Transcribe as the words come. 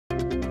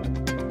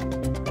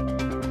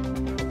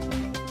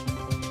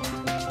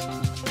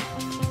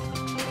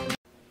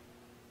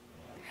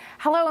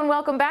Hello and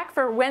welcome back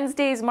for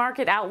Wednesday's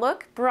Market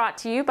Outlook, brought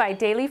to you by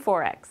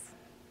DailyForex.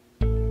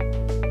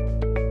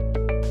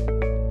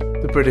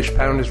 The British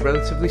pound is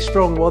relatively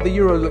strong while the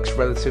euro looks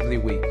relatively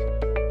weak.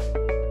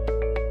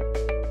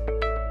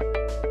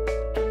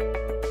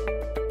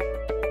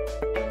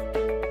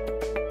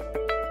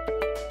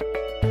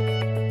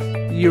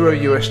 The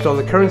Euro-US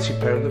dollar currency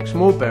pair looks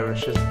more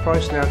bearish as the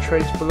price now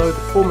trades below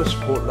the former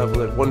support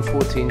level at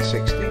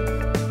 114.60.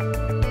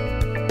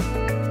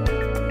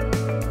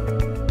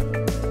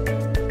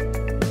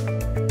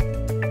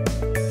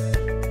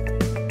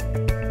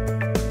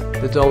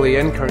 The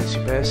dollar-yen currency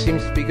pair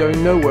seems to be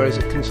going nowhere as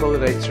it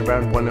consolidates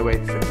around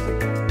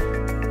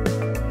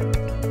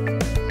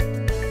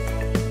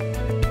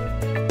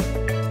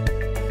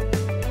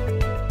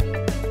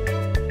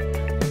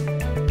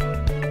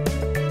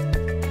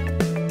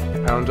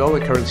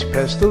Pound-dollar currency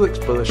pair still looks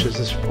bullish as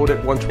the support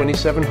at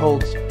 127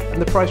 holds and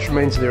the price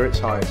remains near its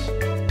highs.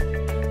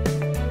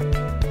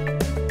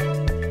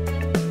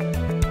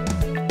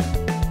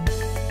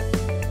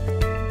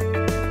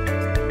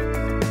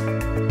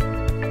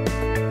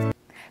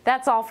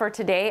 That's all for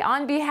today.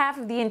 On behalf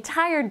of the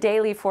entire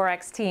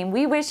DailyForex team,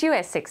 we wish you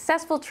a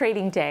successful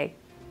trading day.